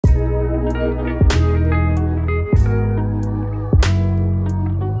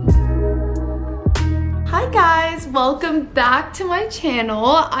welcome back to my channel.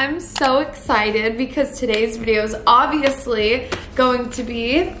 I'm so excited because today's video is obviously going to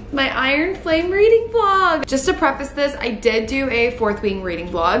be my Iron Flame reading vlog. Just to preface this, I did do a Fourth Wing reading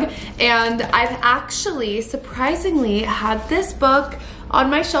vlog, and I've actually surprisingly had this book on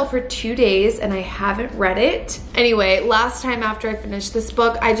my shelf for 2 days and I haven't read it. Anyway, last time after I finished this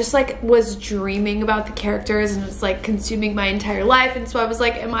book, I just like was dreaming about the characters and it was like consuming my entire life, and so I was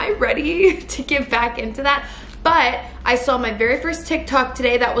like, am I ready to get back into that? But I saw my very first TikTok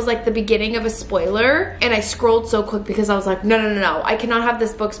today that was like the beginning of a spoiler, and I scrolled so quick because I was like, no, I cannot have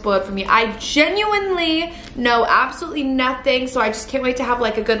this book spoiled for me. I genuinely know absolutely nothing, so I just can't wait to have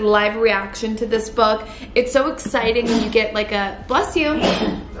like a good live reaction to this book. It's so exciting when you get like a, bless you.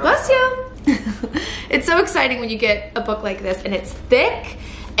 It's so exciting when you get a book like this and it's thick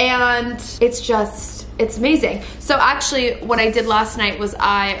and it's amazing. So actually what I did last night was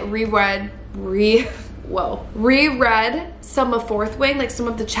I reread some of Fourth Wing, like some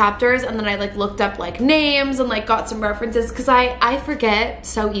of the chapters, and then I like looked up like names and like got some references because I forget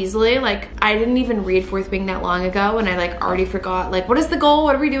so easily. Like I didn't even read Fourth Wing that long ago and I like already forgot like what is the goal,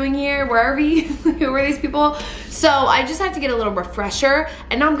 what are we doing here, where are we, who are these people? So I just had to get a little refresher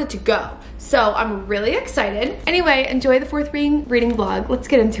and now I'm good to go. So I'm really excited. Anyway, enjoy the Fourth Wing reading vlog. Let's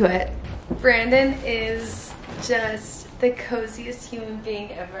get into it. Brandon is just the coziest human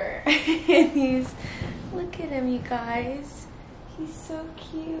being ever. And look at him, you guys. He's so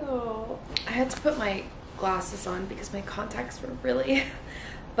cute. I had to put my glasses on because my contacts were really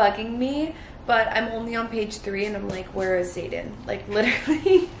bugging me, but I'm only on page 3 and I'm like, where is Zayden? Like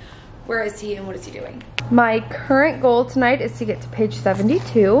literally, where is he and what is he doing? My current goal tonight is to get to page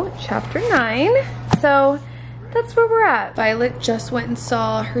 72, chapter 9. So that's where we're at. Violet just went and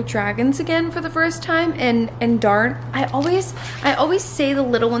saw her dragons again for the first time, and darn, I always say the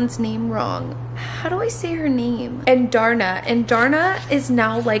little one's name wrong. How do I say her name? And Darna is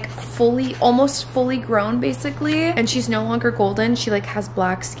now like almost fully grown basically, and she's no longer golden. She like has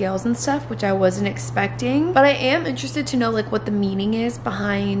black scales and stuff, which I wasn't expecting. But I am interested to know like what the meaning is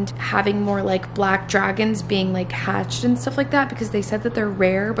behind having more like black dragons being like hatched and stuff like that, because they said that they're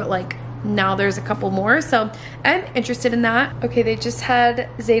rare, but like now there's a couple more, so I'm interested in that. Okay, they just had,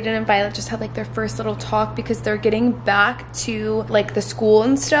 Zayden and Violet just had like their first little talk because they're getting back to like the school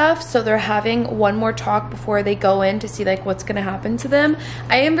and stuff, so they're having one more talk before they go in to see like what's gonna happen to them.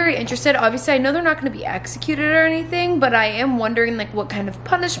 I am very interested. Obviously I know they're not gonna be executed or anything, but I am wondering like what kind of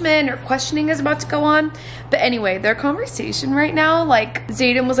punishment or questioning is about to go on. But anyway, their conversation right now, like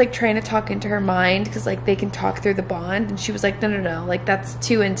Zayden was like trying to talk into her mind because like they can talk through the bond, and she was like, no, like that's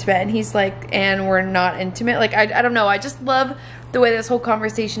too intimate, and he's like, and we're not intimate. Like I don't know, I just love the way this whole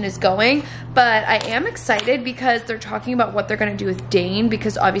conversation is going. But I am excited because they're talking about what they're gonna do with Dane,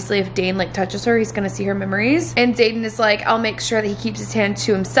 because obviously if Dane like touches her, he's gonna see her memories, and Zayden is like, I'll make sure that he keeps his hand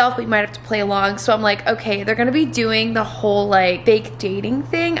to himself, but we might have to play along. So I'm like, okay, they're gonna be doing the whole like fake dating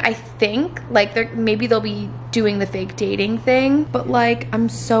thing. I think like maybe they'll be doing the fake dating thing, but like I'm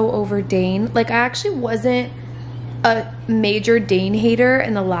so over Dane. Like I actually wasn't a major Dane hater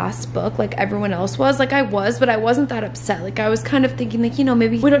in the last book like everyone else was. Like I was, but I wasn't that upset. Like I was kind of thinking like, you know,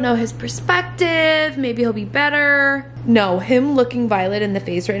 maybe we don't know his perspective, maybe he'll be better. No, him looking Violet in the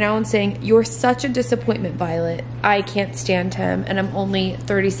face right now and saying, you're such a disappointment, Violet. I can't stand him, and I'm only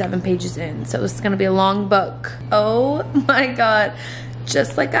 37 pages in, so it's gonna be a long book. Oh my god.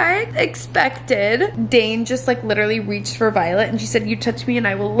 Just like I expected, Dane just like literally reached for Violet and she said, you touch me and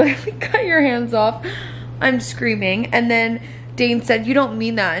I will literally cut your hands off. I'm screaming. And then Dane said, you don't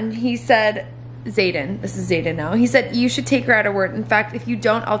mean that. And he said, Zayden, this is Zayden now, he said, you should take her at her word. In fact, if you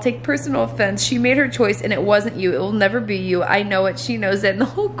don't, I'll take personal offense. She made her choice and it wasn't you. It will never be you. I know it. She knows it. And the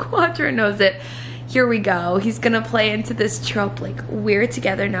whole quadrant knows it. Here we go. He's gonna play into this trope like, we're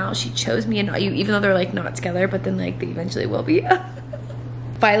together now. She chose me and not you, even though they're like not together, but then like they eventually will be.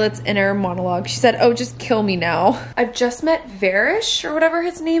 Violet's inner monologue. She said, oh, just kill me now. I've just met Varish or whatever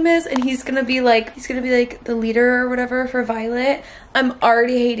his name is, and he's gonna be like the leader or whatever for Violet. I'm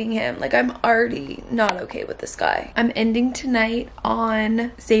already hating him. Like I'm already not okay with this guy. I'm ending tonight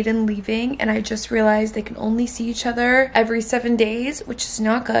on Zayden leaving, and I just realized they can only see each other every 7 days, which is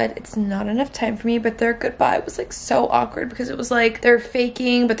not good. It's not enough time for me, but their goodbye was like so awkward because it was like they're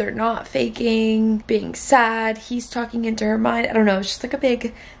faking, but they're not faking, being sad. He's talking into her mind. I don't know. It's just like a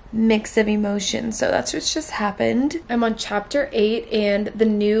big mix of emotions. So that's what's just happened. I'm on chapter 8 and the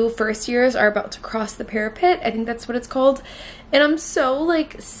new first years are about to cross the parapet. I think that's what it's called. And I'm so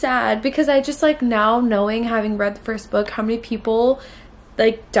like sad because I just like now knowing, having read the first book, how many people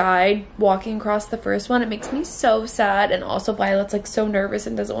like died walking across the first one. It makes me so sad, and also Violet's like so nervous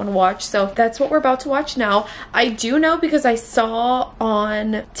and doesn't want to watch. So that's what we're about to watch now. I do know because I saw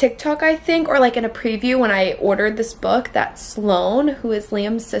on TikTok, I think, or like in a preview when I ordered this book, that Sloane, who is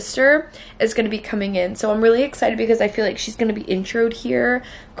Liam's sister, is going to be coming in. So I'm really excited because I feel like she's going to be introed here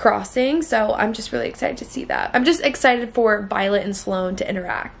crossing. So I'm just really excited to see that. I'm just excited for Violet and Sloane to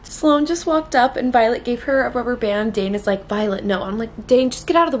interact. Sloane just walked up and Violet gave her a rubber band. Dane is like, Violet, no. I'm like, Dane, just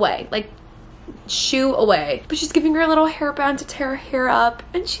get out of the way. Like, shoo away. But she's giving her a little hairband to tear her hair up.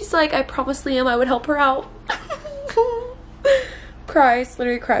 And she's like, I promised Liam I would help her out. Cries,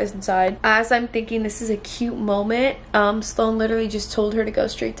 literally cries inside. As I'm thinking this is a cute moment, Sloane literally just told her to go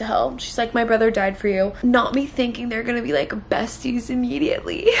straight to hell. She's like, my brother died for you. Not me thinking they're gonna be like besties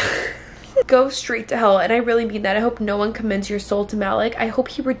immediately. Go straight to hell, and I really mean that. I hope no one commends your soul to Malik. I hope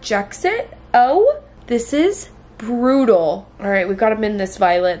he rejects it. Oh, this is brutal. All right, we've got him in this,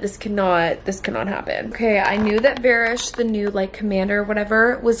 Violet. This cannot happen. Okay, I knew that Varish, the new like commander or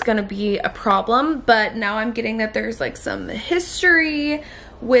whatever, was gonna be a problem, but now I'm getting that there's like some history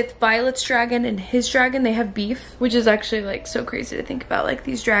with Violet's dragon and his dragon. They have beef, which is actually like so crazy to think about. Like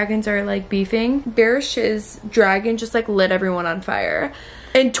these dragons are like beefing. Varish's dragon just like lit everyone on fire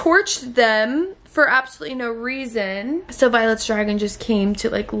and torched them for absolutely no reason. So Violet's dragon just came to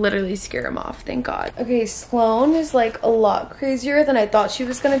like literally scare him off, thank God. Okay, Sloane is like a lot crazier than I thought she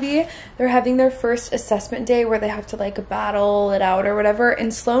was gonna be. They're having their first assessment day where they have to like battle it out or whatever,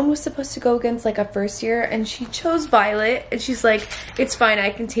 and Sloane was supposed to go against like a first year, and she chose Violet, and she's like, it's fine, I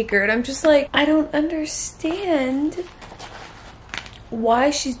can take her. And I'm just like, I don't understand why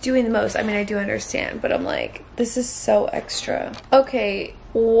she's doing the most. I mean, I do understand, but I'm like, this is so extra. Okay,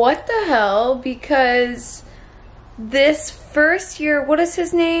 what the hell? Because this first year, what is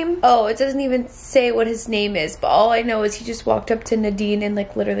his name? Oh, it doesn't even say what his name is, but all I know is he just walked up to Nadine and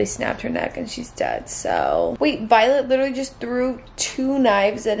like literally snapped her neck and she's dead. So wait, Violet literally just threw 2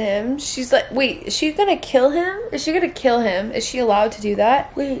 knives at him. She's like, wait, is she gonna kill him? Is she gonna kill him? Is she allowed to do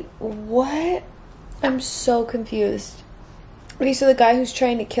that? Wait, what? I'm so confused. Okay, so the guy who's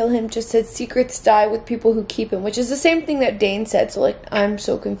trying to kill him just said secrets die with people who keep him, which is the same thing that Dane said, so like, I'm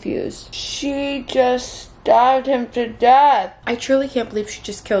so confused. She just stabbed him to death. I truly can't believe she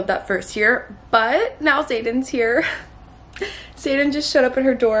just killed that first year, but now Zayden's here. Zayden just showed up at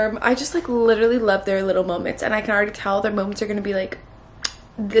her dorm. I just like literally love their little moments, and I can already tell their moments are gonna be like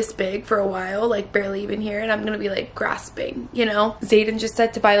this big for a while, like barely even here, and I'm gonna be like grasping, you know? Zayden just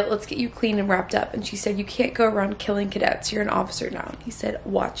said to Violet, let's get you clean and wrapped up, and she said, you can't go around killing cadets, you're an officer now. And he said,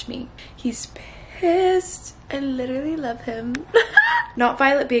 watch me. He's pissed. I literally love him. Not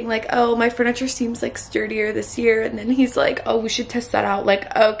Violet being like, oh, my furniture seems like sturdier this year, and then he's like, oh, we should test that out.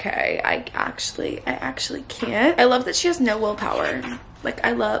 Like, okay, I actually can't. I love that she has no willpower. Like,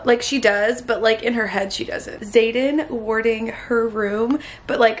 I love, like, she does, but like in her head she doesn't. Zayden warding her room,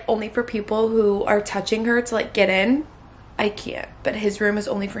 but like only for people who are touching her to like get in. I can't. But his room is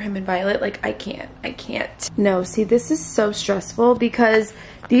only for him and Violet. Like, I can't. No, see, this is so stressful because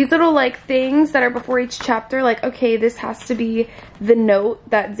these little like things that are before each chapter, like, okay, this has to be the note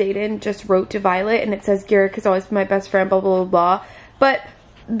that Zayden just wrote to Violet, and it says Garrick has always been my best friend, blah, blah, blah, blah. But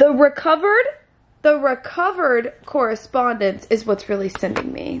the recovered correspondence is what's really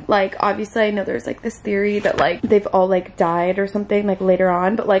sending me. Like, obviously I know there's like this theory that like they've all like died or something like later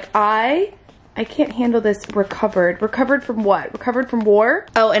on, but like I can't handle this. Recovered from what? Recovered from war?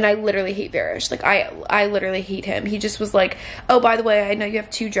 Oh, and I literally hate Varish. Like, I literally hate him. He just was like, oh, by the way, I know you have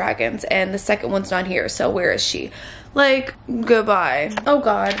 2 dragons and the second one's not here, so where is she? Like, goodbye. Oh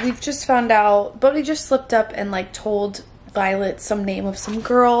God, we've just found out, Bodhi just slipped up and like told Violet some name of some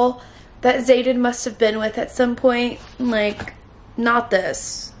girl that Zayden must have been with at some point. Like, not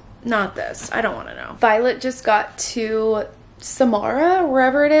this. I don't want to know. Violet just got to Samara,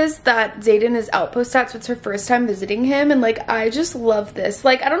 wherever it is that Zayden is outpost at, so it's her first time visiting him, and like, I just love this.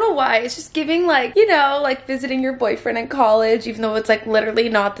 Like, I don't know why, it's just giving like, you know, like visiting your boyfriend in college, even though it's like literally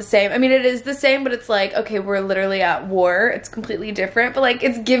not the same. I mean, it is the same, but it's like, okay, we're literally at war, it's completely different, but like,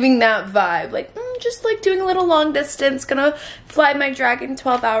 it's giving that vibe. Like, just like doing a little long distance, gonna fly my dragon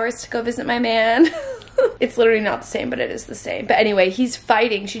 12 hours to go visit my man. It's literally not the same, but it is the same. But anyway, he's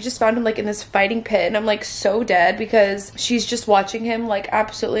fighting. She just found him like in this fighting pit, and I'm like so dead because she's just watching him like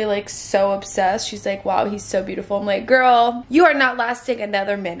absolutely like so obsessed. She's like, wow, he's so beautiful. I'm like, girl, you are not lasting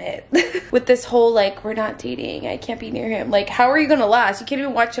another minute. With this whole like, we're not dating, I can't be near him. Like, how are you gonna last? You can't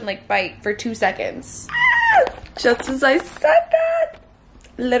even watch him like fight for 2 seconds. Just as I said that,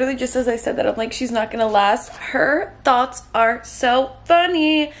 literally just as I said that, I'm like, she's not gonna last. Her thoughts are so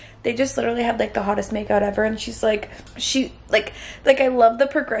funny. They just literally had like the hottest makeout ever, and she's like, I love the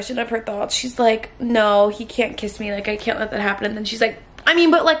progression of her thoughts. She's like, no, he can't kiss me, like I can't let that happen. And then she's like, I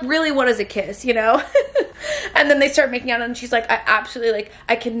mean, but like really, what is a kiss, you know? And then they start making out, and she's like, I absolutely, like,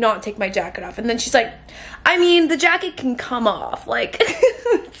 I cannot take my jacket off. And then she's like, I mean, the jacket can come off. Like,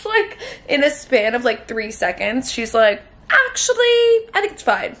 it's like in a span of like 3 seconds, she's like, actually, I think it's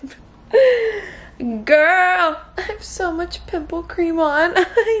fine. Girl, I have so much pimple cream on.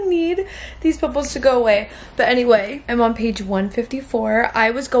 I need these pimples to go away. But anyway, I'm on page 154.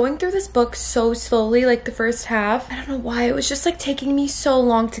 I was going through this book so slowly, like the first half. I don't know why. It was just like taking me so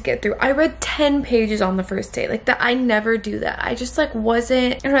long to get through. I read 10 pages on the first day. Like that, I never do that. I just like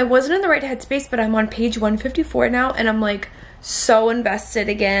wasn't, I don't know, I wasn't in the right headspace, but I'm on page 154 now, and I'm like so invested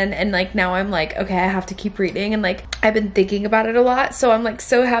again. And like now I'm like, okay, I have to keep reading, and like I've been thinking about it a lot, so I'm like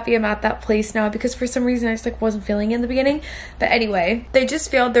so happy I'm at that place now, because for some reason I just like wasn't feeling it in the beginning. But anyway, they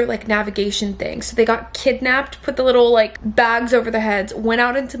just failed their like navigation thing, so they got kidnapped, put the little like bags over their heads, went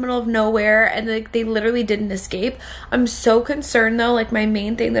out into the middle of nowhere, and like they literally didn't escape. I'm so concerned though. Like my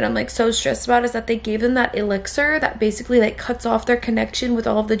main thing that I'm like so stressed about is that they gave them that elixir that basically like cuts off their connection with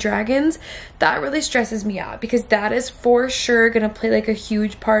all of the dragons. That really stresses me out, because that is for sure gonna play like a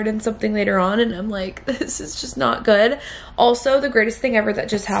huge part in something later on, and I'm like, this is just not good. Also, the greatest thing ever that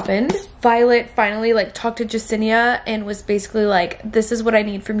just happened, Violet finally like talked to Jacinia and was basically like, this is what I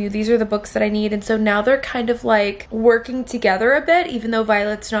need from you, these are the books that I need. And so now they're kind of like working together a bit, even though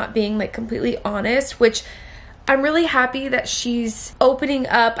Violet's not being like completely honest, which I'm really happy that she's opening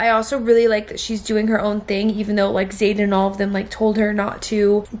up. I also really like that she's doing her own thing, even though like Xaden and all of them like told her not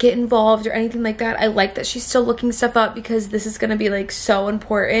to get involved or anything like that. I like that she's still looking stuff up, because this is gonna be like so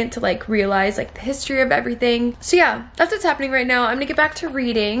important to like realize like the history of everything. So yeah, that's what's happening right now. I'm gonna get back to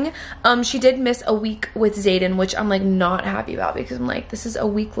reading. She did miss a week with Xaden, which I'm like not happy about, because I'm like, this is a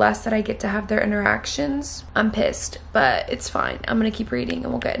week less that I get to have their interactions. I'm pissed, but it's fine. I'm gonna keep reading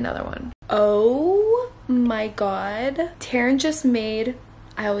and we'll get another one. Oh my god, Taryn just made,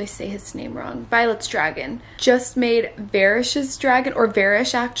 I always say his name wrong, Violet's dragon just made Varish's dragon, or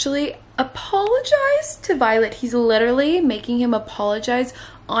Varish actually, apologize to Violet. He's literally making him apologize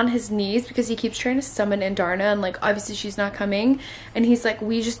on his knees, because he keeps trying to summon Andarna, and like obviously she's not coming, and he's like,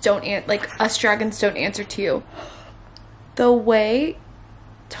 we just don't like us dragons don't answer to you. The way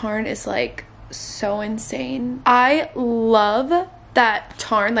Tarn is like so insane. I love that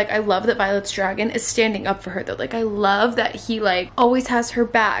Tarn, like I love that Violet's dragon is standing up for her though. Like I love that he like always has her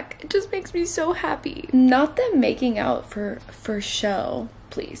back. It just makes me so happy. Not them making out for show,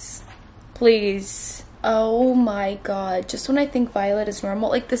 please, please. Oh my god, just when I think Violet is normal,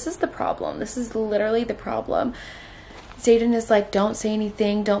 like this is the problem. This is literally the problem. Xaden is like, don't say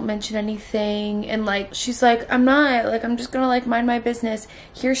anything, don't mention anything, and like she's like, I'm not, like I'm just gonna like mind my business.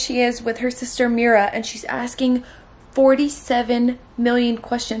 Here she is with her sister Mira, and she's asking 47 million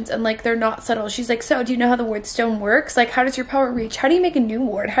questions, and like they're not subtle. She's like, so do you know how the word stone works? Like, how does your power reach? How do you make a new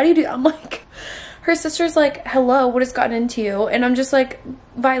ward? How do you do? I'm like, her sister's like, hello, what has gotten into you? And I'm just like,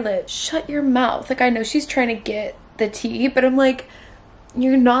 Violet, shut your mouth. Like I know she's trying to get the tea, but I'm like,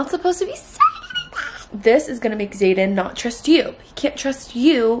 you're not supposed to be saying anything. This is gonna make Xaden not trust you. He can't trust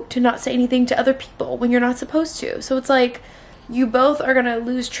you to not say anything to other people when you're not supposed to. So it's like, you both are gonna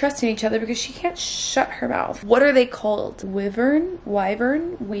lose trust in each other because she can't shut her mouth. What are they called? Wyvern?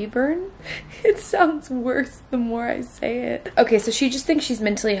 Wyvern? Weavern? It sounds worse the more I say it. Okay, so she just thinks she's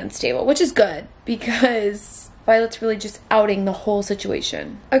mentally unstable, which is good because Violet's really just outing the whole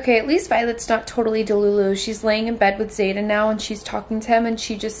situation. Okay, at least Violet's not totally delulu. She's laying in bed with Xaden now, and she's talking to him, and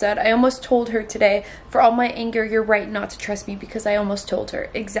she just said, I almost told her today, for all my anger, you're right not to trust me because I almost told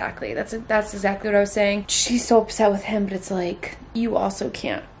her. Exactly. That's exactly what I was saying. She's so upset with him, but it's like, you also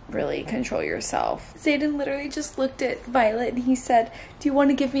can't really control yourself. Xaden literally just looked at Violet and he said, do you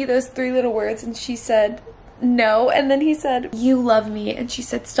want to give me those 3 little words? And she said, no. And then he said, you love me. And she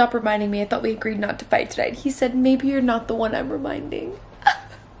said, stop reminding me. I thought we agreed not to fight tonight. And he said, maybe you're not the one I'm reminding.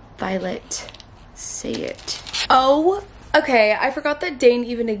 Violet, say it. Oh, okay. I forgot that Dane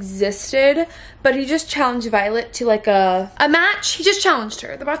even existed, but he just challenged Violet to like a match. He just challenged her.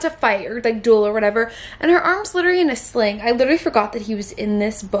 They're about to fight or like duel or whatever. And her arm's literally in a sling. I literally forgot that he was in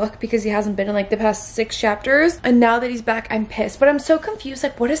this book because he hasn't been in like the past 6 chapters. And now that he's back, I'm pissed. But I'm so confused.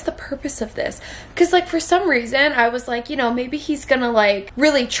 Like, what is the purpose of this? Because like for some reason, I was like, you know, maybe he's gonna like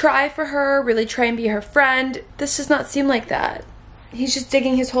really try for her, really try and be her friend. This does not seem like that. he's just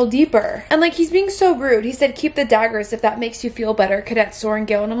digging his hole deeper. And like, he's being so rude. He said, keep the daggers if that makes you feel better, Cadet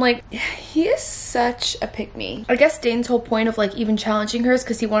Sorengale. And I'm like, he is such a pick-me. I guess Dane's whole point of like even challenging her is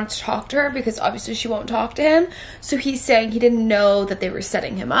because he wanted to talk to her, because obviously she won't talk to him. So he's saying he didn't know that they were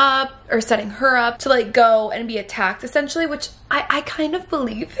setting him up, or setting her up to like go and be attacked essentially, which I kind of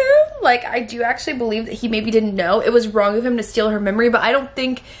believe him. Like, I do actually believe that he maybe didn't know. It was wrong of him to steal her memory, but I don't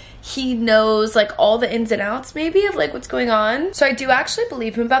think he knows like all the ins and outs maybe of like what's going on. So I do actually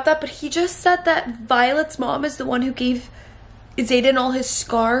believe him about that, but he just said that Violet's mom is the one who gave Xaden all his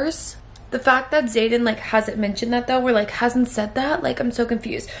scars. The fact that Xaden like hasn't mentioned that though, or like hasn't said that, like I'm so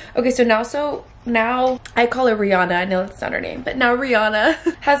confused. Okay, so now I call her Rihanna. I know that's not her name, but now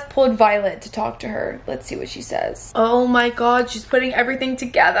Rihanna has pulled Violet to talk to her. Let's see what she says. Oh my god, she's putting everything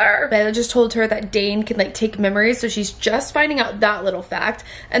together. Violet just told her that Dane can like take memories, so she's just finding out that little fact.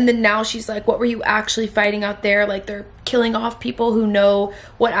 And then now she's like, what were you actually fighting out there? Like, they're killing off people who know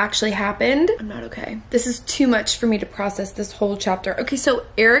what actually happened. I'm not okay. This is too much for me to process, this whole chapter. Okay, so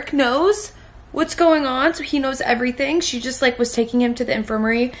Eric knows what's going on, so he knows everything. She just like was taking him to the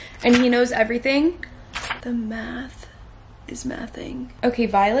infirmary and he knows everything. The math is mathing. Okay,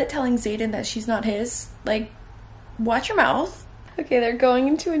 Violet telling Xaden that she's not his. Like, watch your mouth. Okay, they're going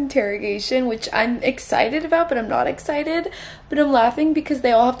into interrogation, which I'm excited about, but I'm not excited. But I'm laughing because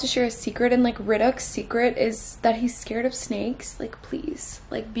they all have to share a secret, and like Riddock's secret is that he's scared of snakes. Like, please,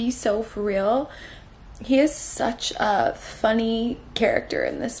 like, be so for real. He is such a funny character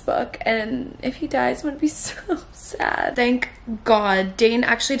in this book, and if he dies, I'm gonna be so sad. Thank God Dane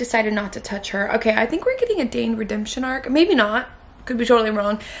actually decided not to touch her. Okay, I think we're getting a Dane redemption arc. Maybe not. Could be totally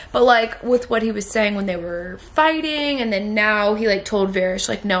wrong. But like with what he was saying when they were fighting, and then now he like told Varish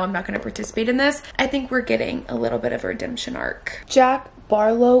like, no, I'm not gonna participate in this. I think we're getting a little bit of a redemption arc. Jack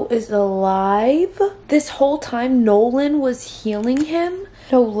Barlow is alive. This whole time Nolan was healing him.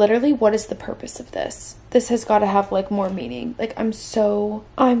 No, literally, what is the purpose of this? This has got to have like more meaning. Like, I'm so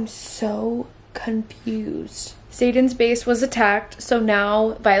confused. Xaden's base was attacked, so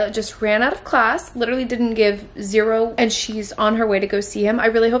now Violet just ran out of class, literally didn't give zero, and she's on her way to go see him. I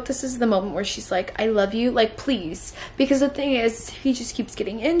really hope this is the moment where she's like, I love you, like, please. Because the thing is, he just keeps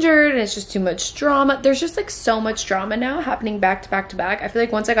getting injured and it's just too much drama. There's just like so much drama now happening back to back to back. I feel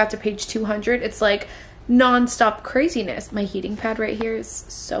like once I got to page 200, it's like non-stop craziness. My heating pad right here is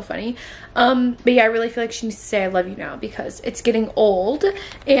so funny. But yeah, I really feel like she needs to say I love you now, because it's getting old,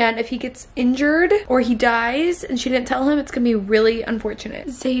 and if he gets injured or he dies and she didn't tell him, it's gonna be really unfortunate.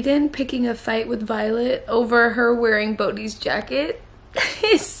 Xaden picking a fight with Violet over her wearing Bodhi's jacket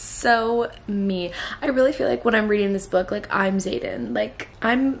is so me. I really feel like when I'm reading this book, like, I'm Xaden. Like,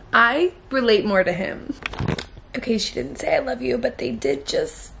 I relate more to him. Okay, she didn't say I love you, but they did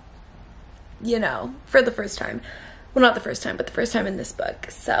just, you know, for the first time. Well, not the first time, but the first time in this book.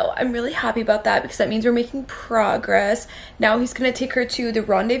 So I'm really happy about that, because that means we're making progress. Now he's gonna take her to the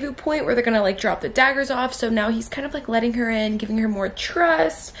rendezvous point where they're gonna like drop the daggers off. So now he's kind of like letting her in, giving her more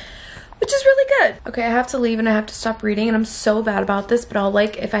trust, which is really good. Okay, I have to leave and I have to stop reading, and I'm so bad about this, but I'll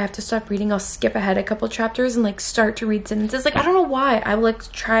like, if I have to stop reading, I'll skip ahead a couple chapters and like start to read sentences. Like, I don't know why. I will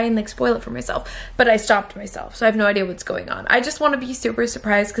like try and like spoil it for myself, but I stopped myself, so I have no idea what's going on. I just want to be super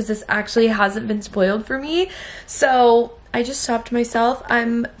surprised because this actually hasn't been spoiled for me. So I just stopped myself.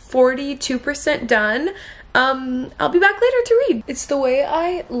 I'm 42% done. I'll be back later to read. It's the way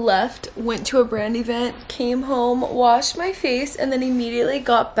I left, went to a brand event, came home, washed my face, and then immediately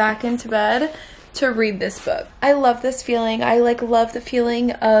got back into bed to read this book. I love this feeling. I like love the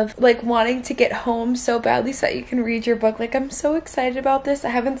feeling of like wanting to get home so badly so that you can read your book. Like, I'm so excited about this. I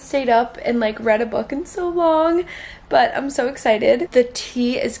haven't stayed up and like read a book in so long, but I'm so excited. The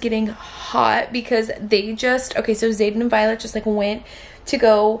tea is getting hot because they just, okay, so Xaden and Violet just like went to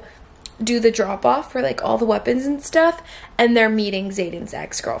go do the drop off for like all the weapons and stuff, and they're meeting Xaden's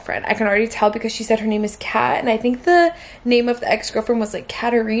ex-girlfriend. I can already tell because she said her name is Kat, and I think the name of the ex-girlfriend was like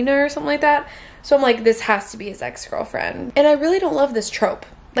Katerina or something like that. So I'm like, this has to be his ex-girlfriend. And I really don't love this trope.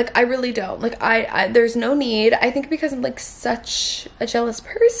 Like, I really don't. Like, I there's no need. I think because I'm like such a jealous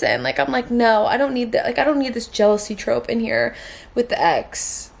person. Like, I'm like, no, I don't need that. Like, I don't need this jealousy trope in here with the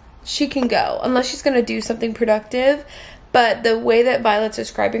ex. She can go unless she's gonna do something productive. But the way that Violet's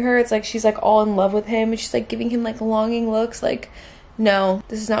describing her, it's like she's like all in love with him, and she's like giving him like longing looks. Like, no,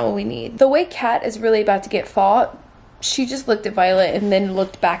 this is not what we need. The way Kat is really about to get fought, she just looked at Violet and then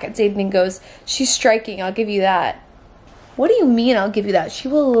looked back at Xaden and goes, she's striking, I'll give you that. What do you mean I'll give you that? She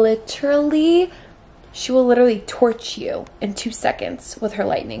will literally She will literally torch you in 2 seconds with her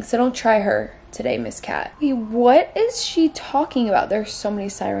lightning. So don't try her today, Miss Cat. Wait, what is she talking about? There's so many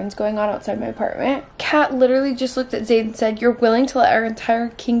sirens going on outside my apartment. Cat literally just looked at Zayd and said, "You're willing to let our entire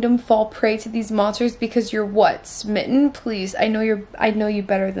kingdom fall prey to these monsters because you're what? Smitten? Please, I know you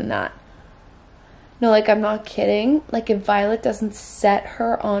better than that." No, like, I'm not kidding. Like, if Violet doesn't set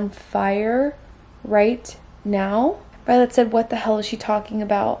her on fire right now. Violet said, "What the hell is she talking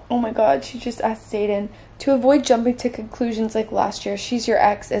about?" Oh my god, she just asked Zayden. To avoid jumping to conclusions like last year, she's your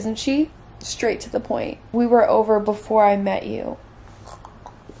ex, isn't she? Straight to the point. We were over before I met you.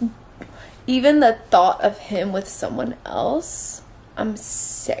 Even the thought of him with someone else, I'm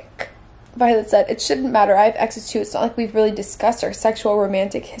sick. Violet said, "It shouldn't matter. I have exes too. It's not like we've really discussed our sexual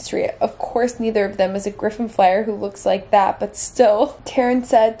romantic history. Of course, neither of them is a Griffin flyer who looks like that, but still." Taryn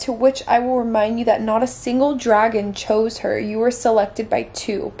said, "To which I will remind you that not a single dragon chose her. You were selected by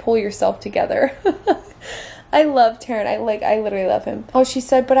 2. Pull yourself together." I love Taryn. I literally love him. Oh, she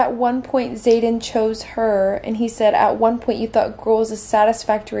said, "But at one point, Zayden chose her." And he said, "At one point, you thought gruel was a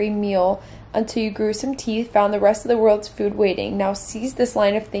satisfactory meal until you grew some teeth, found the rest of the world's food waiting. Now seize this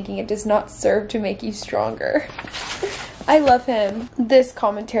line of thinking. It does not serve to make you stronger." I love him. This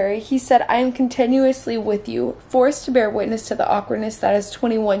commentary, he said, "I am continuously with you, forced to bear witness to the awkwardness that is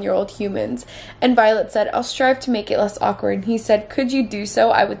 21-year-old humans." And Violet said, "I'll strive to make it less awkward." And he said, "Could you do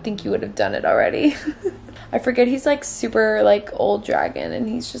so? I would think you would have done it already." I forget he's like super like old dragon and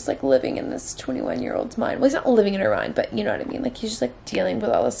he's just like living in this 21-year-old's mind. Well, he's not living in her mind, but you know what I mean. Like he's just like dealing with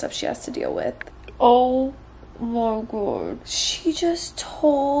all the stuff she has to deal with. Oh my god. She just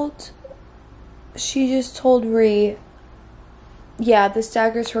told Rhee, yeah, the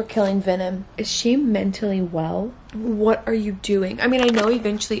daggers were killing Venom. Is she mentally well? What are you doing? I mean, I know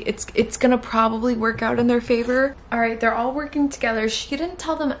eventually it's gonna probably work out in their favor. All right, they're all working together. She didn't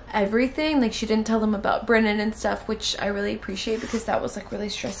tell them everything. Like, she didn't tell them about Brennan and stuff, which I really appreciate because that was like really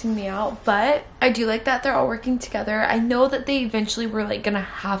stressing me out. But I do like that they're all working together. I know that they eventually were like gonna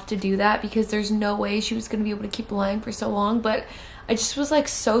have to do that because there's no way she was gonna be able to keep lying for so long. But I just was like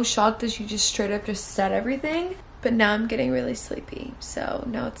so shocked that she just straight up just said everything. But now I'm getting really sleepy. So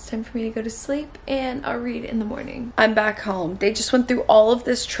now it's time for me to go to sleep and I'll read in the morning. I'm back home. They just went through all of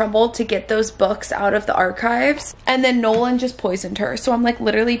this trouble to get those books out of the archives. And then Nolan just poisoned her. So I'm like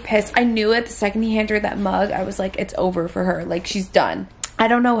literally pissed. I knew it the second he handed her that mug. I was like, it's over for her. Like, she's done. I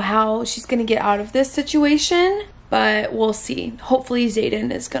don't know how she's gonna get out of this situation, but we'll see. Hopefully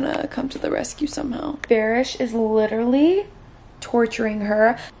Zayden is gonna come to the rescue somehow. Barish is literally torturing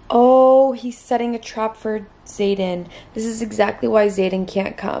her. Oh, he's setting a trap for Zayden. This is exactly why Zayden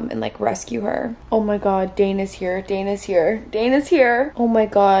can't come and like rescue her. Oh my god, Dane is here. Dane is here. Dane is here. Oh my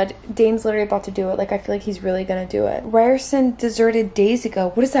god, Dane's literally about to do it. Like, I feel like he's really gonna do it. Ryerson deserted days ago.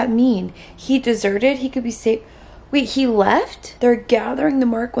 What does that mean? He deserted? He could be safe. Wait, he left? They're gathering the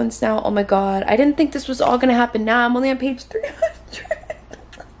Mark ones now. Oh my god, I didn't think this was all gonna happen now. I'm only on page 300.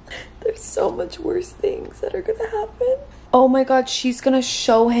 There's so much worse things that are gonna happen. Oh my god, she's gonna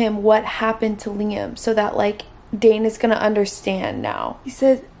show him what happened to Liam so that like Dane is gonna understand now. He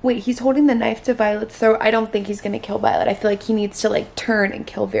said, wait, he's holding the knife to Violet's throat. I don't think he's gonna kill Violet. I feel like he needs to like turn and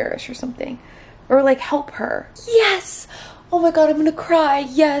kill Varish or something. Or like help her. Yes! Oh my god, I'm gonna cry.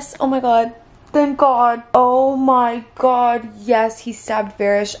 Yes! Oh my god. Thank god. Oh my god. Yes, he stabbed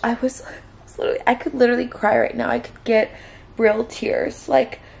Varish. I was literally, I could literally cry right now. I could get real tears.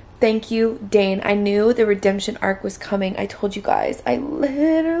 Like, thank you, Dane. I knew the redemption arc was coming. I told you guys. I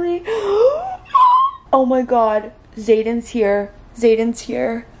literally... Oh my god. Zayden's here. Zayden's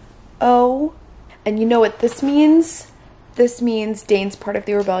here. Oh. And you know what this means? This means Dane's part of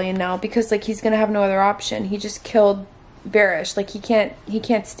the rebellion now because like he's gonna have no other option. He just killed Varish. Like he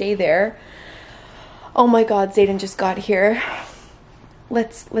can't stay there. Oh my god, Zayden just got here.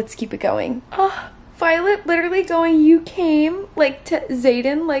 Let's keep it going. Violet literally going, you came, like, to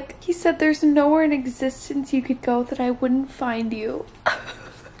Zayden, like, he said there's nowhere in existence you could go that I wouldn't find you.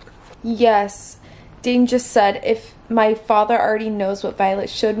 Yes, Dane just said, if my father already knows what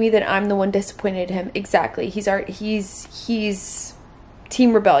Violet showed me, then I'm the one disappointed in him. Exactly, he's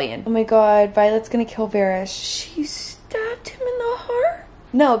Team Rebellion. Oh my god, Violet's gonna kill Varish. She stabbed him in the heart?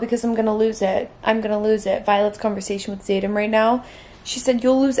 No, because I'm gonna lose it. I'm gonna lose it. Violet's conversation with Zayden right now. She said,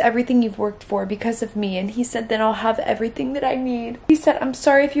 you'll lose everything you've worked for because of me. And he said, then I'll have everything that I need. He said, I'm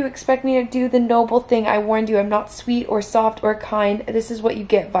sorry if you expect me to do the noble thing. I warned you, I'm not sweet or soft or kind. This is what you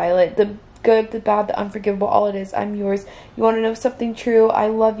get, Violet. The good, the bad, the unforgivable, all it is. I'm yours. You want to know something true? I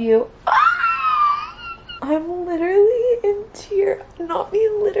love you. I'm literally in tears. Not me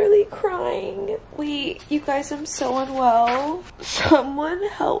literally crying. Wait, you guys, I'm so unwell. Someone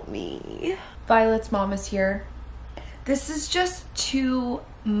help me. Violet's mom is here. This is just too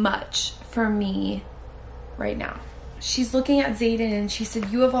much for me right now. She's looking at Xaden and she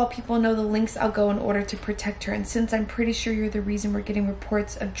said, you of all people know the lengths I'll go in order to protect her. And since I'm pretty sure you're the reason we're getting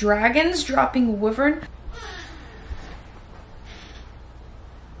reports of dragons dropping Wyvern.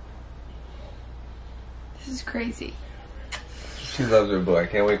 This is crazy. She loves her boy. I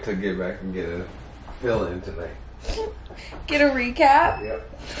can't wait to get back and get a fill-in tonight. Get a recap? Yep.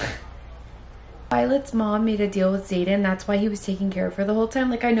 Violet's mom made a deal with Xaden. That's why he was taking care of her the whole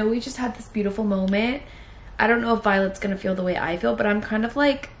time. Like, I know we just had this beautiful moment. I don't know if Violet's gonna feel the way I feel, but I'm kind of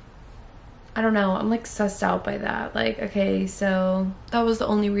like, I don't know. I'm like sussed out by that. Like, okay, so that was the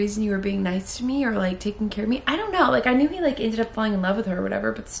only reason you were being nice to me or like taking care of me? I don't know. Like, I knew he like ended up falling in love with her or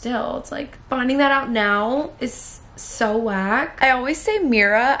whatever, but still, it's like finding that out now is so whack. I always say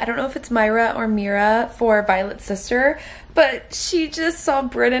Mira. I don't know if it's Myra or Mira for Violet's sister, but she just saw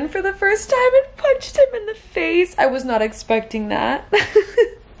Brennan for the first time and punched him in the face. I was not expecting that.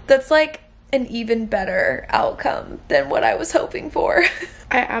 That's like an even better outcome than what I was hoping for.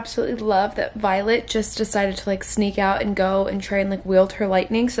 I absolutely love that Violet just decided to like sneak out and go and try and like wield her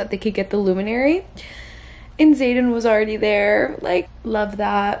lightning so that they could get the luminary. And Xaden was already there. Like, love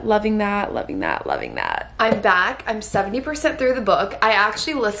that, loving that, loving that, loving that. I'm back. I'm 70% through the book. I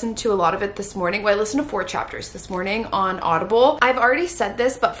actually listened to a lot of it this morning. Well, I listened to 4 chapters this morning on Audible. I've already said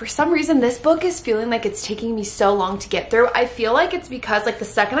this, but for some reason, this book is feeling like it's taking me so long to get through. I feel like it's because, like, the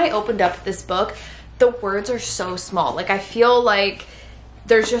second I opened up this book, the words are so small. Like, I feel like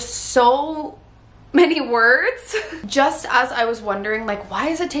there's just so many words. Just as I was wondering, like, why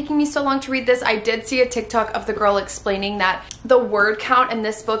is it taking me so long to read this, I did see a TikTok of the girl explaining that the word count in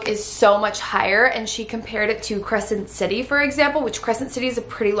this book is so much higher, and she compared it to Crescent City, for example, which Crescent City is a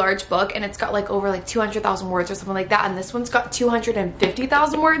pretty large book and it's got like over like 200,000 words or something like that, and this one's got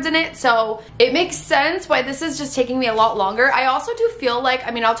 250,000 words in it. So it makes sense why this is just taking me a lot longer. I also do feel like,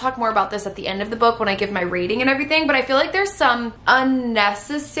 I mean, I'll talk more about this at the end of the book when I give my rating and everything, but I feel like there's some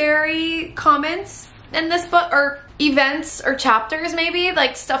unnecessary comments in this book, or events or chapters maybe,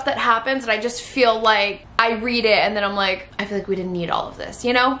 like stuff that happens, and I just feel like I read it and then I'm like, I feel like we didn't need all of this,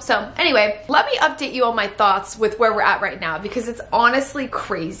 you know? So anyway, let me update you on my thoughts with where we're at right now, because it's honestly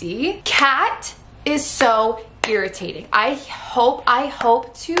crazy. Kat is so irritating. I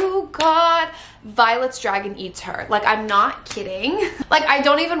hope to God Violet's dragon eats her. Like, I'm not kidding. Like, I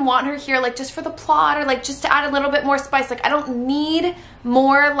don't even want her here, like, just for the plot or like just to add a little bit more spice. Like, I don't need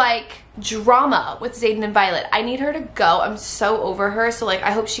more like drama with Xaden and Violet. I need her to go. I'm so over her. So like,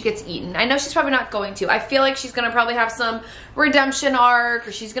 I hope she gets eaten. I know she's probably not going to. I feel like she's gonna probably have some redemption arc,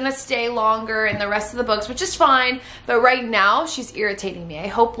 or she's gonna stay longer in the rest of the books, which is fine. But right now, she's irritating me. I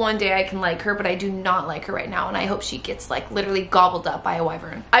hope one day I can like her, but I do not like her right now. And I hope she gets like literally gobbled up by a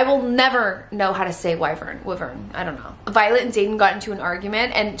wyvern. I will never know how to say wyvern. I don't know. Violet and Xaden got into an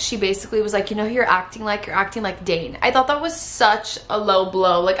argument, and she basically was like, you know who you're acting like? You're acting like Dane. I thought that was such a low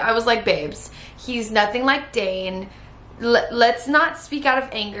blow. Like, I was like, babes, he's nothing like Dane. Let's not speak out of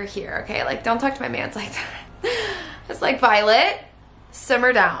anger here, okay? Like, don't talk to my mans like that. It's like, Violet,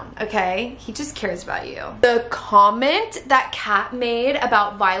 simmer down, okay? He just cares about you. The comment that Kat made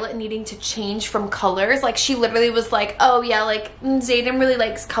about Violet needing to change from colors, like, she literally was like, oh yeah, like, Xaden really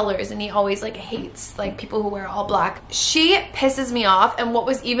likes colors and he always like hates like people who wear all black. She pisses me off. And what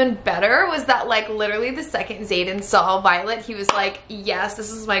was even better was that like literally the second Xaden saw Violet, he was like, yes,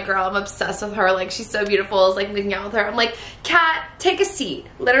 this is my girl, I'm obsessed with her, like, she's so beautiful, I was like making out with her. I'm like, Kat, take a seat,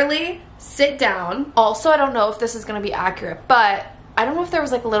 literally sit down. Also, I don't know if this is gonna be accurate, but I don't know if there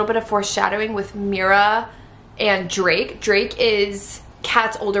was like a little bit of foreshadowing with Mira and Drake. Drake is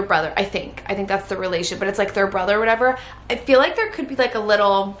Kat's older brother, I think. I think that's the relation, but it's like their brother or whatever. I feel like there could be like a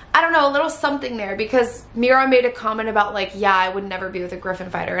little, I don't know, a little something there, because Mira made a comment about like, yeah, I would never be with a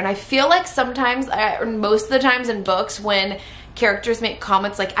griffin fighter. And I feel like sometimes, or most of the times in books, when characters make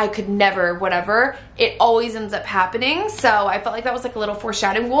comments like, I could never, whatever, it always ends up happening. So I felt like that was like a little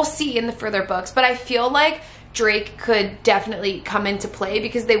foreshadowing. We'll see in the further books, but I feel like Drake could definitely come into play,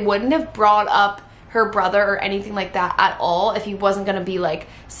 because they wouldn't have brought up her brother or anything like that at all if he wasn't gonna be like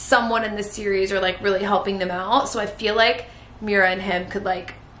someone in the series or like really helping them out. So I feel like Mira and him could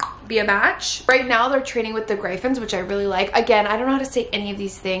like be a match. Right now they're training with the Gryphons, which I really like. Again, I don't know how to say any of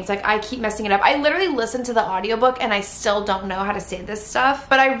these things. Like, I keep messing it up. I literally listened to the audiobook and I still don't know how to say this stuff,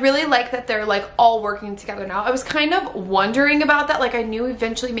 but I really like that they're like all working together now. I was kind of wondering about that. Like, I knew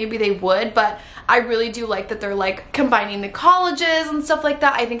eventually maybe they would, but I really do like that they're like combining the colleges and stuff like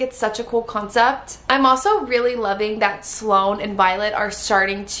that. I think it's such a cool concept. I'm also really loving that Sloane and Violet are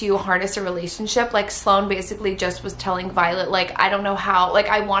starting to harness a relationship. Like, Sloane basically just was telling Violet, like, I don't know how, like,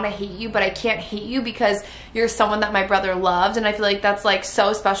 I want to hate you, but I can't hate you because you're someone that my brother loved. And I feel like that's like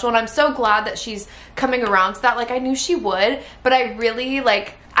so special, and I'm so glad that she's coming around to that. Like I knew she would, but I really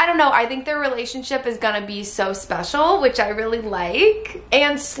like, I don't know, I think their relationship is gonna be so special, which I really like.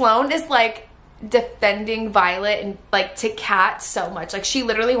 And Sloane is like defending Violet and like to Kat so much. Like she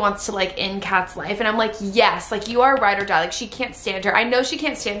literally wants to like end Kat's life, and I'm like, yes, like you are ride or die. Like she can't stand her. I know she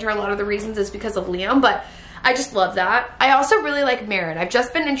can't stand her. A lot of the reasons is because of Liam, but I just love that. I also really like Marin. I've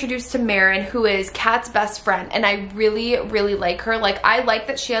just been introduced to Marin, who is Kat's best friend, and I really, really like her. Like, I like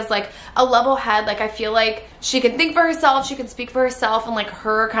that she has, like, a level head. Like, I feel like she can think for herself, she can speak for herself, and, like,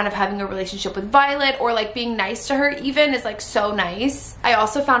 her kind of having a relationship with Violet or, like, being nice to her even is, like, so nice. I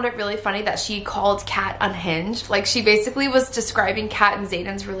also found it really funny that she called Kat unhinged. Like, she basically was describing Kat and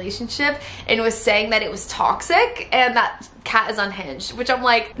Xaden's relationship and was saying that it was toxic and that Kat is unhinged, which I'm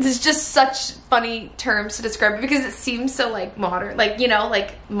like, this is just such funny terms to describe it because it seems so like modern, like, you know,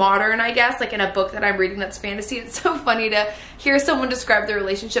 like modern, I guess, like in a book that I'm reading that's fantasy. It's so funny to hear someone describe their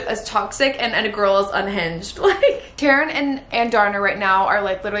relationship as toxic and a girl is unhinged. Like Taryn and Darna right now are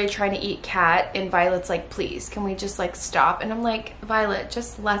like literally trying to eat Kat, and Violet's like, please, can we just like stop? And I'm like, Violet,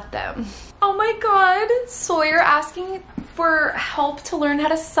 just let them. Oh my god, Sawyer asking for help to learn how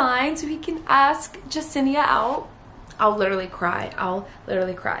to sign so he can ask Jacinia out. I'll literally cry. I'll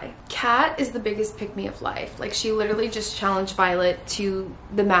literally cry. Kat is the biggest pick-me of life. Like, she literally just challenged Violet to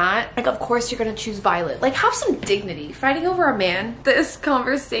the mat. Like, of course you're gonna choose Violet. Like, have some dignity. Fighting over a man. This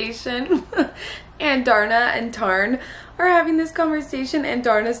conversation. And Darna and Tarn are having this conversation, and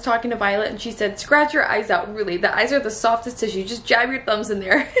Darna's talking to Violet, and she said, scratch your eyes out, really. The eyes are the softest tissue. Just jab your thumbs in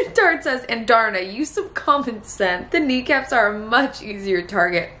there. And Tarn says, and Darna, use some common sense. The kneecaps are a much easier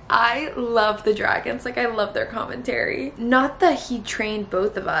target. I love the dragons. Like, I love their commentary. Not that he trained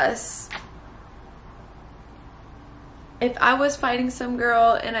both of us. If I was fighting some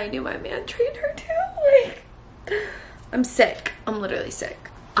girl and I knew my man trained her too, like, I'm sick. I'm literally sick.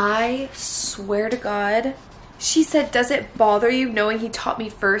 I swear to God. She said, does it bother you knowing he taught me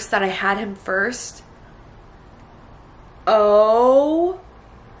first, that I had him first? Oh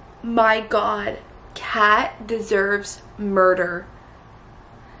my God. Kat deserves murder.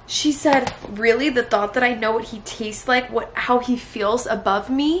 She said, really? The thought that I know what he tastes like, how he feels above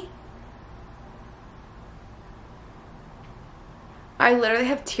me? I literally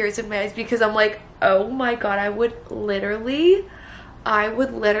have tears in my eyes because I'm like, oh my God, I would literally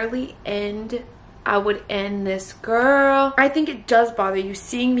end this girl. I think it does bother you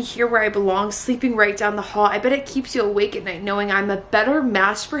seeing me here where I belong, sleeping right down the hall. I bet it keeps you awake at night knowing I'm a better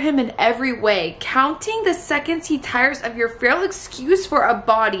match for him in every way. Counting the seconds he tires of your frail excuse for a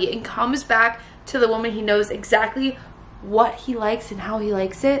body and comes back to the woman he knows exactly what he likes and how he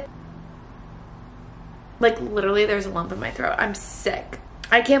likes it. Like, literally, there's a lump in my throat. I'm sick.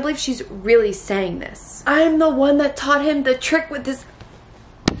 I can't believe she's really saying this. I'm the one that taught him the trick with this.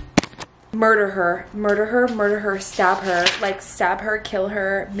 Murder her, murder her, murder her, stab her, like stab her, kill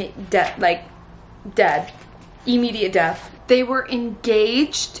her, dead, like dead, immediate death. They were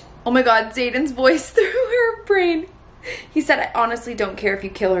engaged. Oh my God, Xaden's voice through her brain. He said, I honestly don't care if you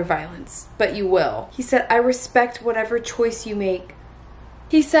kill her, Violence, but you will. He said, I respect whatever choice you make.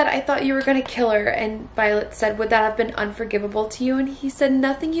 He said, I thought you were gonna kill her, and Violet said, would that have been unforgivable to you? And he said,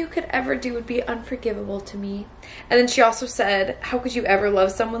 nothing you could ever do would be unforgivable to me. And then she also said, how could you ever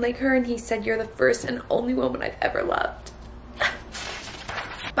love someone like her? And he said, you're the first and only woman I've ever loved.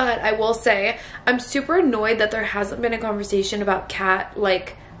 But I will say, I'm super annoyed that there hasn't been a conversation about Kat,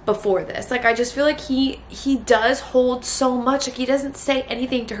 like, before this. Like, I just feel like he does hold so much. Like, he doesn't say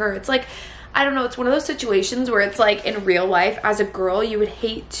anything to her. It's like, I don't know, it's one of those situations where it's like in real life as a girl you would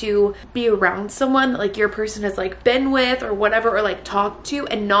hate to be around someone that like your person has like been with or whatever, or like talked to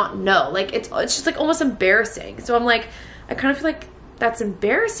and not know. Like it's just like almost embarrassing. So I'm like, I kind of feel like that's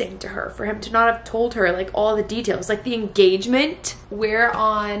embarrassing to her for him to not have told her like all the details, like the engagement. We're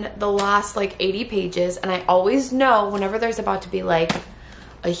on the last like 80 pages, and I always know whenever there's about to be like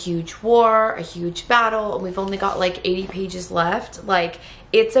a huge war, a huge battle, and we've only got like 80 pages left, like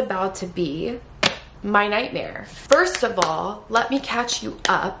it's about to be my nightmare. First of all, let me catch you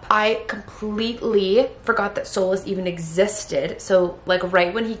up. I completely forgot that Solus even existed. So like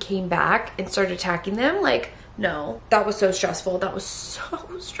right when he came back and started attacking them, like no, that was so stressful. That was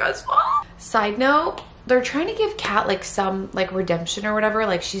so stressful. Side note, they're trying to give Kat like some like redemption or whatever.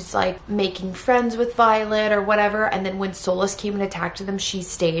 Like she's like making friends with Violet or whatever. And then when Solus came and attacked them, she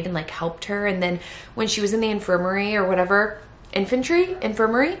stayed and like helped her. And then when she was in the infirmary or whatever,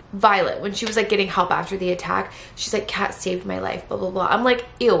 infirmary. Violet, when she was like getting help after the attack, she's like, Kat saved my life, blah, blah, blah. I'm like,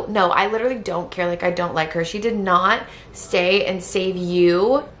 ew, no, I literally don't care. Like, I don't like her. She did not stay and save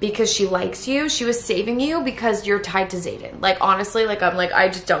you because she likes you. She was saving you because you're tied to Xaden. Like, honestly, like, I'm like, I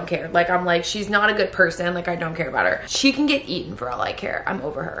just don't care. Like, I'm like, she's not a good person. Like, I don't care about her. She can get eaten for all I care. I'm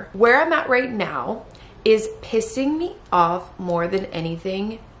over her. Where I'm at right now is pissing me off more than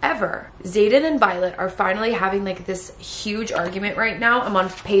anything ever. Xaden and Violet are finally having like this huge argument right now. I'm on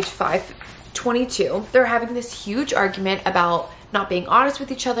page 522. They're having this huge argument about not being honest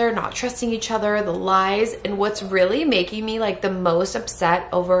with each other, not trusting each other, the lies. And what's really making me like the most upset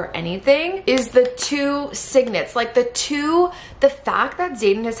over anything is the two signets. Like the fact that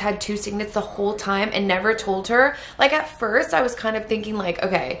Xaden has had two signets the whole time and never told her. Like at first I was kind of thinking like,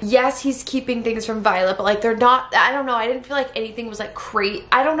 okay, yes, he's keeping things from Violet, but like they're not, I don't know. I didn't feel like anything was like crazy.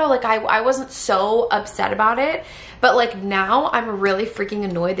 I don't know. Like I wasn't so upset about it. But like now I'm really freaking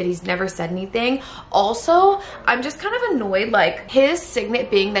annoyed that he's never said anything. Also, I'm just kind of annoyed, like his signet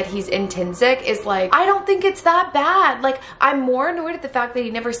being that he's intrinsic is like, I don't think it's that bad. Like I'm more annoyed at the fact that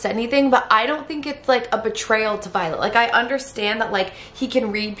he never said anything, but I don't think it's like a betrayal to Violet. Like I understand that like he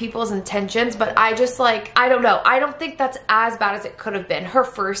can read people's intentions, but I just like, I don't know. I don't think that's as bad as it could have been. Her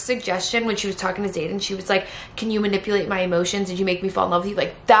first suggestion when she was talking to Xaden, she was like, can you manipulate my emotions? Did you make me fall in love with you?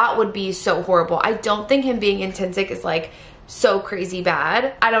 Like that would be so horrible. I don't think him being intrinsic is like so crazy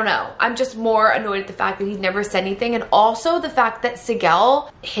bad. I don't know. I'm just more annoyed at the fact that he never said anything, and also the fact that Sigel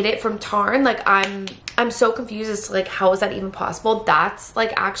hid it from Tarn. Like I'm so confused as to like how is that even possible. That's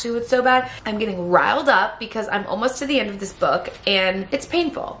like actually what's so bad. I'm getting riled up because I'm almost to the end of this book and it's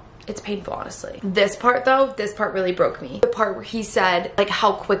painful. It's painful, honestly. This part though, this part really broke me. The part where he said, like,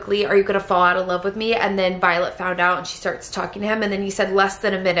 how quickly are you gonna fall out of love with me? And then Violet found out and she starts talking to him, and then he said less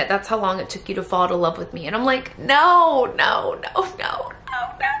than a minute. That's how long it took you to fall out of love with me. And I'm like, no.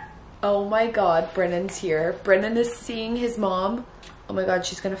 Oh my God, Brennan's here. Brennan is seeing his mom. Oh my God,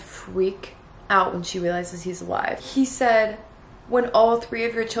 she's gonna freak out when she realizes he's alive. He said, when all three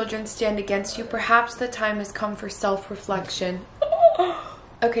of your children stand against you, perhaps the time has come for self-reflection.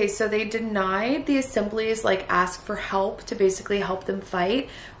 Okay, so they denied the Assembly's like ask for help to basically help them fight,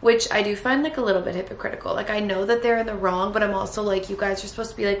 which I do find like a little bit hypocritical. Like I know that they're in the wrong, but I'm also like, you guys are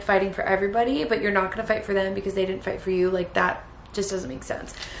supposed to be like fighting for everybody, but you're not gonna fight for them because they didn't fight for you. Like that just doesn't make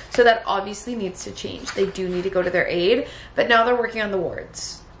sense. So that obviously needs to change. They do need to go to their aid, but now they're working on the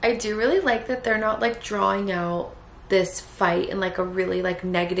wards. I do really like that they're not like drawing out this fight in like a really like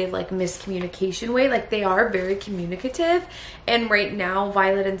negative like miscommunication way. Like they are very communicative, and right now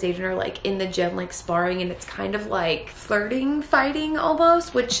Violet and Xaden are like in the gym like sparring, and it's kind of like flirting fighting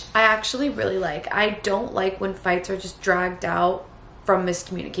almost, which I actually really like. I don't like when fights are just dragged out from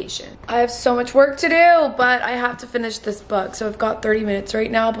miscommunication. I have so much work to do, but I have to finish this book. So I've got 30 minutes right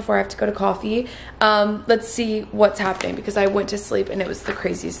now before I have to go to coffee. Let's see what's happening because I went to sleep and it was the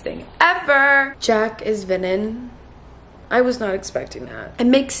craziest thing ever. Jack is Venom. I was not expecting that. It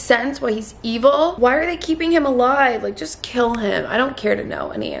makes sense why he's evil. Why are they keeping him alive? Like, just kill him. I don't care to know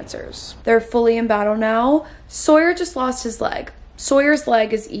any answers. They're fully in battle now. Sawyer just lost his leg. Sawyer's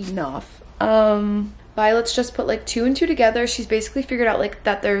leg is eaten off. Violet's just put like 2 and 2 together. She's basically figured out like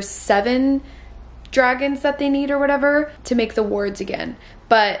that there's 7 dragons that they need or whatever to make the wards again.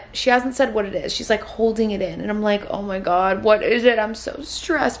 But she hasn't said what it is. She's like holding it in. And I'm like, oh my God, what is it? I'm so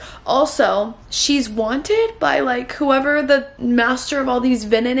stressed. Also, she's wanted by like whoever the master of all these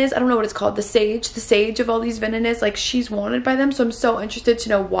Venom is. I don't know what it's called. The sage of all these Venom is. Like she's wanted by them. So I'm so interested to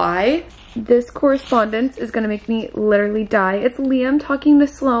know why. This correspondence is going to make me literally die. It's Liam talking to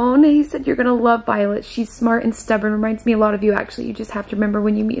Sloane. He said, you're going to love Violet. She's smart and stubborn. Reminds me a lot of you, actually. You just have to remember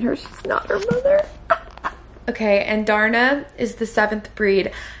when you meet her, she's not her mother. Okay, and Darna is the 7th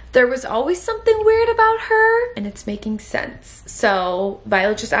breed. There was always something weird about her, and it's making sense. So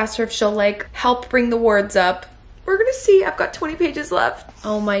Violet just asked her if she'll like help bring the wards up. We're gonna see. I've got 20 pages left.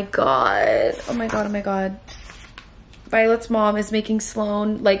 Oh my God. Oh my God, oh my God. Violet's mom is making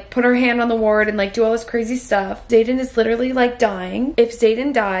Sloane like put her hand on the ward and like do all this crazy stuff. Xaden is literally like dying. If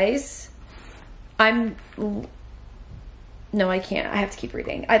Xaden dies, no, I can't. I have to keep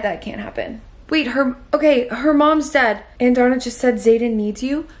reading. That can't happen. Wait, her mom's dead. And Darna just said Xaden needs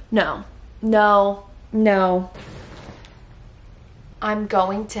you? No. I'm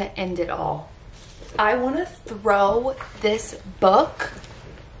going to end it all. I want to throw this book.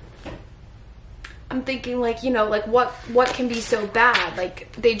 I'm thinking like, you know, like what can be so bad? Like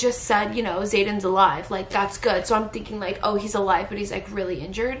they just said, you know, Xaden's alive. Like that's good. So I'm thinking like, oh, he's alive, but he's like really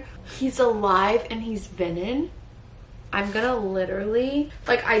injured. He's alive and he's Venom. I'm gonna literally,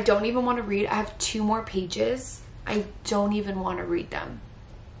 like, I don't even want to read. I have 2 more pages I don't even want to read them.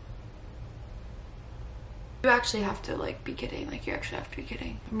 You actually have to like be kidding. Like you actually have to be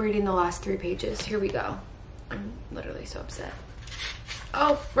kidding. I'm reading the last 3 pages. Here we go. I'm literally so upset.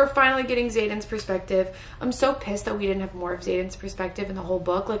 Oh, we're finally getting Xaden's perspective. I'm so pissed that we didn't have more of Xaden's perspective in the whole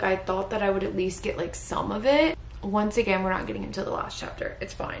book. Like I thought that I would at least get like some of it. Once again, we're not getting into the last chapter.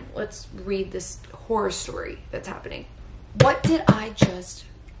 It's fine. Let's read this horror story that's happening. What did I just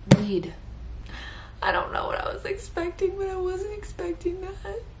read? I don't know what I was expecting, but I wasn't expecting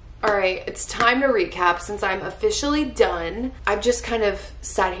that. All right, it's time to recap since I'm officially done. I've just kind of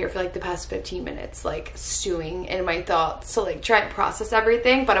sat here for like the past 15 minutes, like stewing in my thoughts to like try and process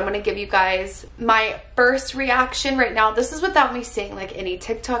everything, but I'm gonna give you guys my first reaction right now. This is without me saying like any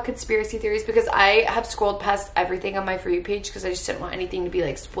TikTok conspiracy theories because I have scrolled past everything on my For You page because I just didn't want anything to be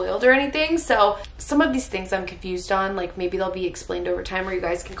like spoiled or anything. So some of these things I'm confused on, like maybe they'll be explained over time or you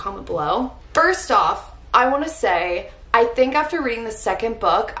guys can comment below. First off, I wanna say, I think after reading the second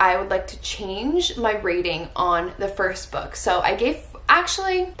book, I would like to change my rating on the first book. So I gave,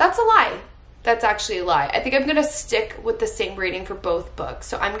 actually, that's a lie. That's actually a lie. I think I'm gonna stick with the same rating for both books.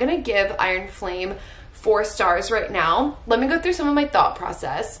 So I'm gonna give Iron Flame 4 stars right now. Let me go through some of my thought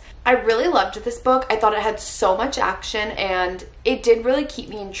process. I really loved this book. I thought it had so much action and it did really keep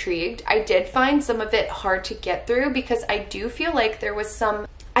me intrigued. I did find some of it hard to get through because I do feel like there was some,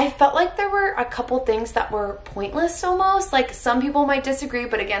 I felt like there were a couple things that were pointless almost. Like some people might disagree,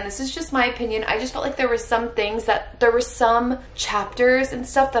 but again, this is just my opinion. I just felt like there were some things that, there were some chapters and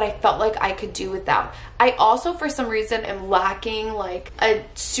stuff that I felt like I could do without. I also, for some reason, am lacking like a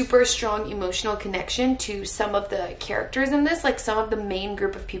super strong emotional connection to some of the characters in this. Like some of the main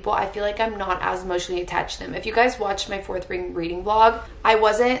group of people, I feel like I'm not as emotionally attached to them. If you guys watched my 4th ring reading vlog, I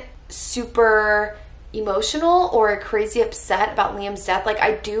wasn't super emotional or crazy upset about Liam's death. Like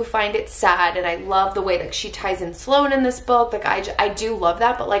I do find it sad and I love the way that she ties in Sloane in this book. Like I do love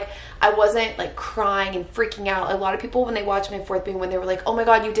that, but like I wasn't like crying and freaking out. A lot of people when they watch my 4th ring, when they were like, oh my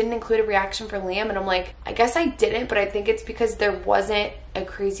god, you didn't include a reaction for Liam, and I'm like, I guess I didn't, but I think it's because there wasn't a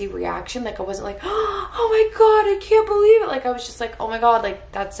crazy reaction. Like I wasn't like, oh my god, I can't believe it. Like I was just like, oh my god,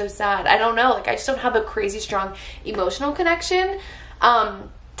 like that's so sad. I don't know, like I just don't have a crazy strong emotional connection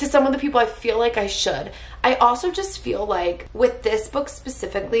to some of the people I feel like I should. I also just feel like with this book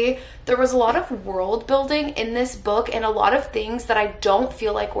specifically, there was a lot of world building in this book and a lot of things that I don't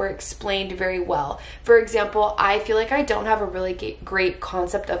feel like were explained very well. For example, I feel like I don't have a really great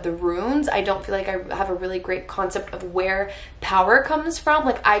concept of the runes. I don't feel like I have a really great concept of where power comes from.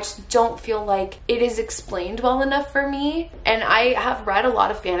 Like I just don't feel like it is explained well enough for me. And I have read a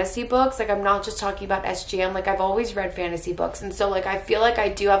lot of fantasy books. Like I'm not just talking about SGM. Like I've always read fantasy books. And so like I feel like I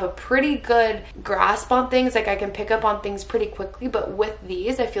do have a pretty good grasp on things. Like I can pick up on things pretty quickly, but with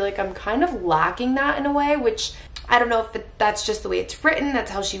these I feel like I'm kind of lacking that in a way, which I don't know if that's just the way it's written,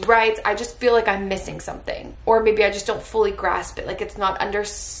 that's how she writes. I just feel like I'm missing something, or maybe I just don't fully grasp it. Like it's not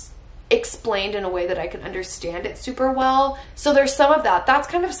explained in a way that I can understand it super well. So there's some of that. That's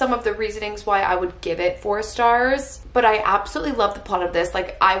kind of some of the reasonings why I would give it 4 stars. But I absolutely love the plot of this.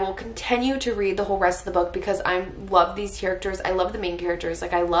 Like I will continue to read the whole rest of the book because I love these characters. I love the main characters.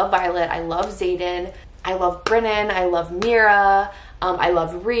 Like I love Violet, I love Xaden, I love Brennan, I love Mira, I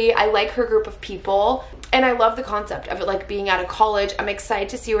love Rhee. I like her group of people. And I love the concept of it like being out of college. I'm excited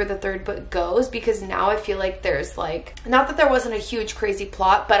to see where the 3rd book goes because now I feel like there's like, not that there wasn't a huge crazy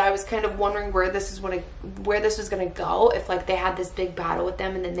plot, but I was kind of wondering where this was gonna go if like they had this big battle with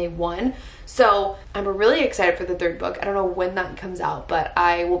them and then they won. So I'm really excited for the 3rd book. I don't know when that comes out, but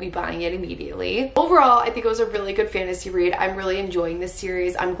I will be buying it immediately. Overall, I think it was a really good fantasy read. I'm really enjoying this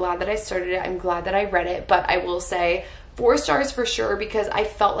series. I'm glad that I started it. I'm glad that I read it, but I will say 4 stars for sure because I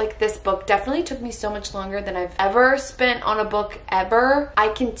felt like this book definitely took me so much longer than I've ever spent on a book ever. I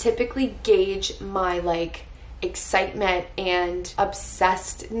can typically gauge my like excitement and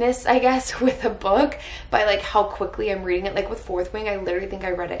obsessedness, I guess, with a book by like how quickly I'm reading it. Like with 4th Wing, I literally think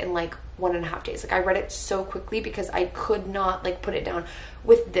I read it in like 1.5 days. Like I read it so quickly because I could not like put it down.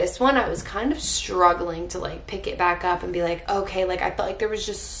 With this one, I was kind of struggling to like pick it back up and be like, okay, like I felt like there was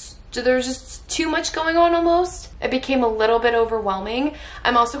just too much going on almost. It became a little bit overwhelming.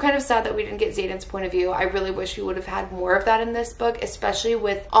 I'm also kind of sad that we didn't get Xaden's point of view. I really wish we would have had more of that in this book, especially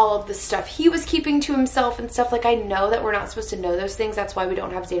with all of the stuff he was keeping to himself and stuff. Like I know that we're not supposed to know those things. That's why we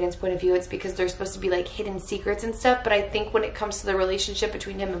don't have Xaden's point of view. It's because they're supposed to be like hidden secrets and stuff. But I think when it comes to the relationship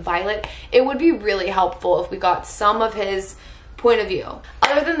between him and Violet, it would be really helpful if we got some of his point of view.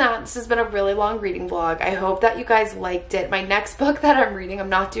 other than that, this has been a really long reading vlog. I hope that you guys liked it. My next book that I'm reading, I'm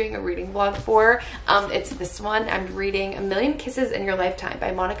not doing a reading vlog for. It's this one. I'm reading A Million Kisses in Your Lifetime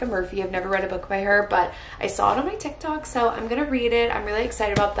by Monica Murphy. I've never read a book by her, but I saw it on my TikTok, so I'm gonna read it. I'm really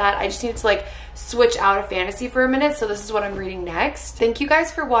excited about that. I just need to like switch out of fantasy for a minute, so this is what I'm reading next. Thank you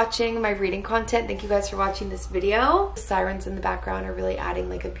guys for watching my reading content. Thank you guys for watching this video. The sirens in the background are really adding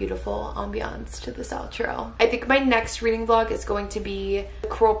like a beautiful ambiance to this outro. I think my next reading vlog is going to be the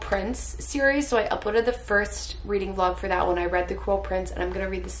Cruel Prince series. So I uploaded the first reading vlog for that one. I read The Cruel Prince, and I'm gonna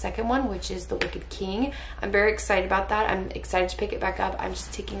read the second one, which is The Wicked King. I'm very excited about that. I'm excited to pick it back up. I'm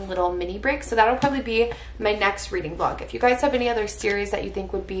just taking little mini breaks, so that'll probably be my next reading vlog. If you guys have any other series that you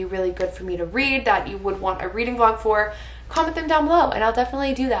think would be really good for me to read, that you would want a reading vlog for, comment them down below and I'll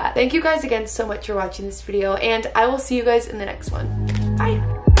definitely do that. Thank you guys again so much for watching this video, and I will see you guys in the next one. Bye.